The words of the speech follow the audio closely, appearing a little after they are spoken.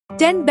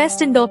10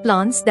 best indoor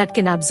plants that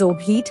can absorb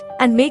heat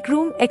and make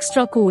room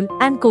extra cool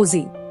and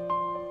cozy.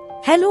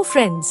 Hello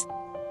friends.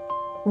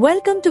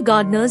 Welcome to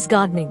Gardener's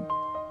Gardening.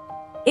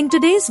 In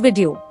today's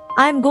video,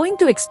 I am going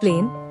to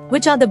explain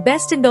which are the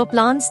best indoor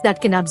plants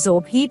that can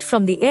absorb heat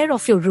from the air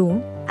of your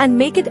room and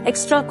make it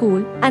extra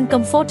cool and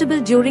comfortable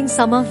during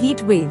summer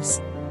heat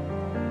waves.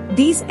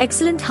 These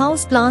excellent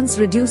house plants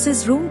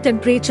reduces room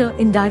temperature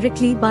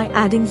indirectly by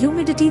adding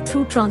humidity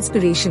through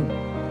transpiration.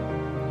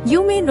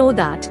 You may know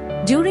that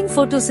during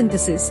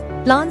photosynthesis,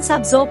 plants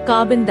absorb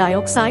carbon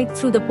dioxide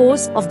through the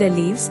pores of their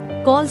leaves,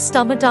 called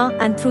stomata,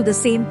 and through the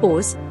same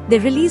pores, they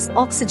release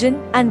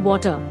oxygen and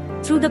water.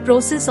 Through the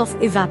process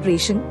of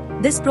evaporation,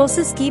 this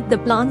process keeps the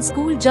plants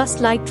cool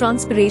just like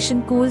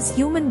transpiration cools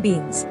human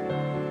beings.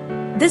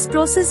 This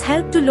process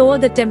helps to lower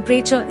the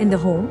temperature in the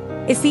home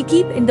if we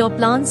keep indoor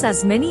plants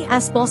as many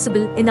as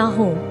possible in our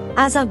home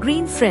as our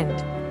green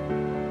friend.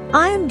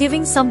 I am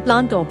giving some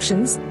plant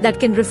options that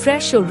can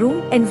refresh your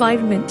room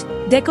environment,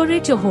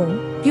 decorate your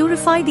home,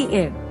 purify the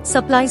air,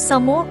 supply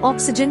some more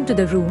oxygen to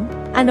the room,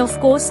 and of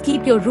course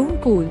keep your room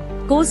cool,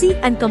 cozy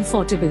and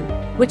comfortable,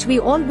 which we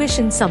all wish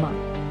in summer.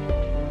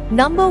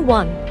 Number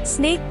 1.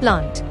 Snake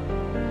plant.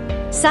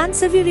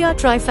 Sansevieria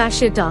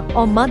trifasciata,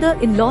 or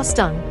mother-in-law's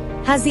tongue,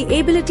 has the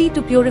ability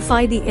to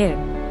purify the air,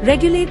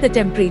 regulate the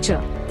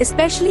temperature,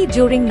 especially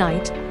during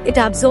night. It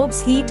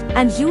absorbs heat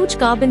and huge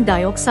carbon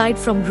dioxide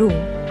from room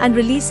and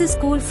releases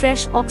cool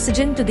fresh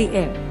oxygen to the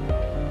air.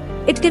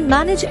 It can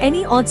manage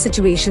any odd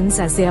situations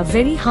as they are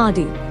very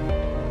hardy.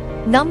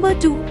 Number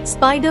 2.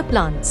 Spider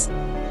plants.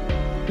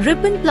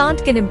 Ribbon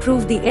plant can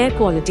improve the air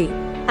quality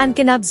and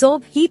can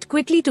absorb heat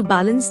quickly to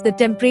balance the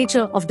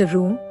temperature of the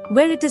room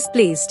where it is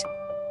placed.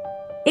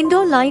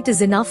 Indoor light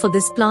is enough for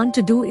this plant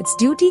to do its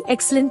duty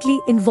excellently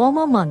in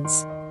warmer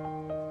months.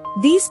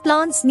 These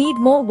plants need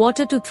more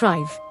water to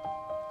thrive.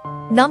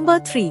 Number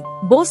 3.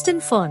 Boston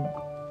fern.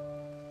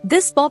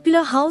 This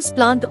popular house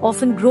plant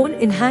often grown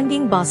in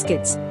hanging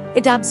baskets.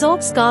 It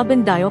absorbs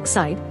carbon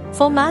dioxide,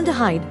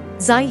 formaldehyde,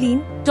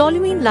 xylene,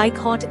 toluene like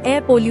hot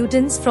air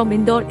pollutants from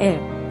indoor air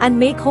and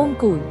make home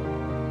cool.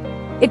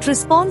 It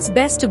responds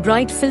best to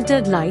bright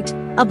filtered light,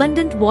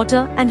 abundant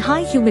water and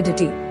high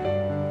humidity.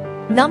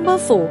 Number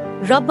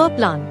 4. Rubber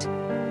plant.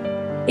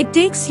 It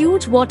takes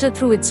huge water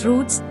through its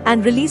roots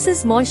and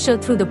releases moisture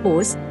through the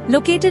pores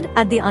located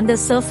at the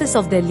undersurface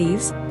of their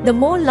leaves. The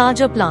more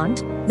larger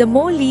plant, the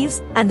more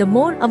leaves and the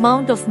more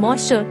amount of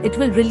moisture it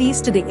will release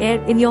to the air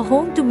in your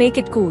home to make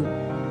it cool.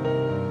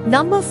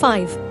 Number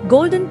 5.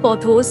 Golden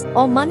pothos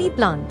or money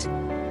plant.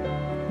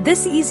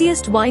 This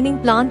easiest vining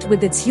plant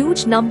with its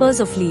huge numbers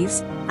of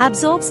leaves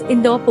absorbs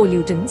indoor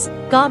pollutants,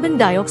 carbon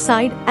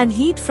dioxide and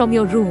heat from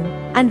your room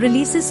and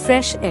releases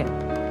fresh air.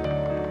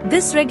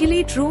 This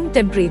regulates room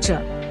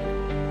temperature.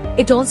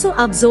 It also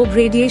absorbs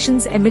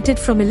radiations emitted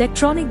from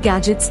electronic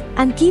gadgets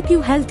and keep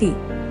you healthy.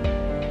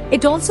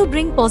 It also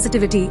brings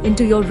positivity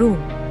into your room.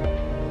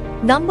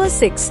 Number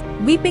 6.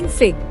 Weeping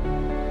fig.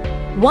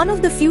 One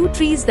of the few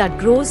trees that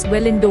grows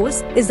well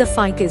indoors is the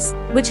ficus,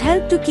 which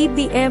help to keep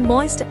the air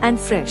moist and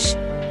fresh.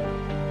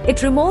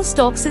 It removes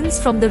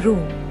toxins from the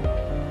room.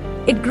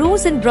 It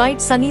grows in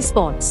bright sunny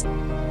spots.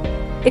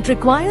 It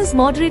requires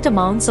moderate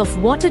amounts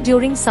of water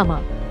during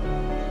summer.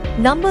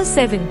 Number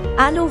 7.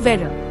 Aloe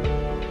vera.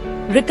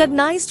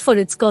 Recognized for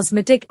its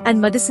cosmetic and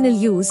medicinal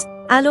use,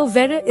 aloe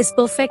vera is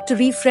perfect to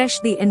refresh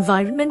the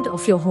environment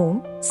of your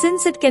home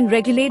since it can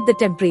regulate the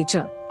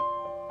temperature.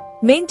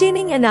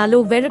 Maintaining an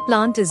aloe vera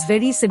plant is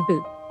very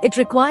simple. It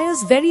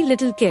requires very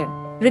little care,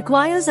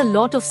 requires a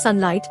lot of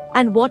sunlight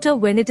and water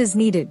when it is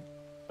needed.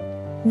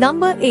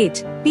 Number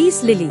 8.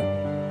 Peace lily.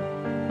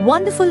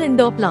 Wonderful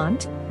indoor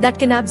plant that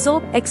can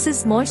absorb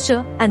excess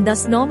moisture and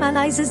thus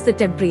normalizes the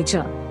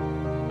temperature.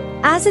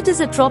 As it is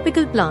a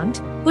tropical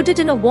plant, put it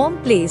in a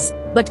warm place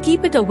but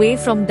keep it away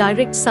from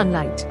direct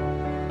sunlight.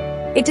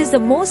 It is the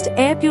most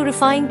air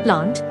purifying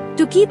plant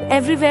to keep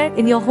everywhere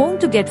in your home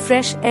to get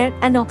fresh air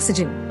and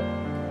oxygen.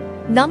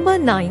 Number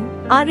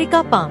 9.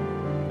 Areca palm.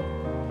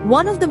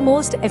 One of the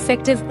most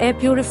effective air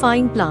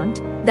purifying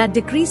plant that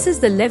decreases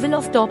the level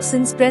of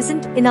toxins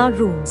present in our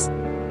rooms.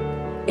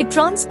 It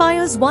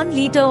transpires 1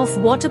 liter of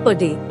water per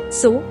day,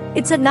 so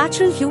it's a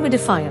natural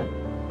humidifier.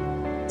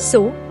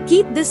 So,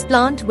 keep this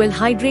plant well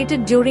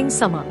hydrated during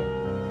summer.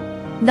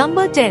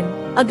 Number 10.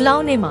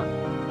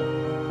 Aglaonema.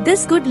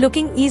 This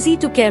good-looking,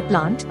 easy-to-care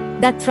plant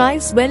that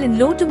thrives well in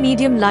low to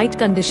medium light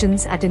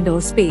conditions at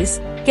indoor space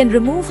can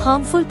remove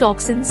harmful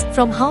toxins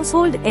from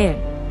household air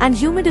and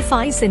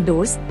humidifies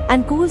indoors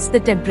and cools the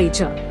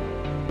temperature.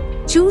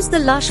 Choose the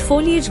lush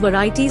foliage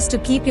varieties to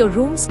keep your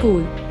rooms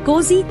cool,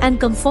 cozy and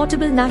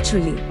comfortable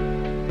naturally.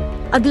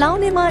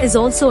 Aglaonema is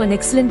also an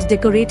excellent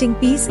decorating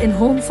piece in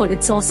home for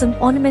its awesome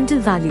ornamental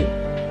value.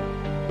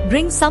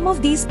 Bring some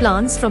of these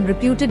plants from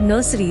reputed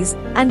nurseries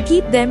and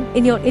keep them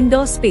in your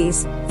indoor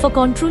space for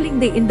controlling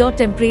the indoor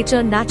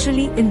temperature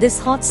naturally in this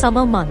hot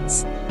summer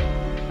months.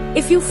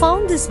 If you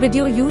found this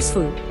video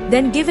useful,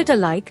 then give it a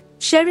like,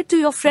 share it to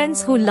your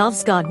friends who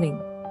loves gardening.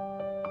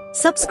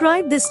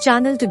 Subscribe this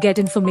channel to get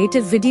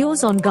informative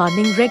videos on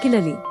gardening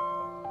regularly.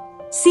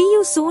 See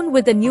you soon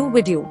with a new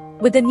video,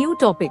 with a new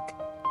topic.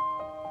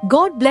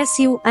 God bless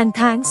you and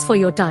thanks for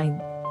your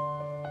time.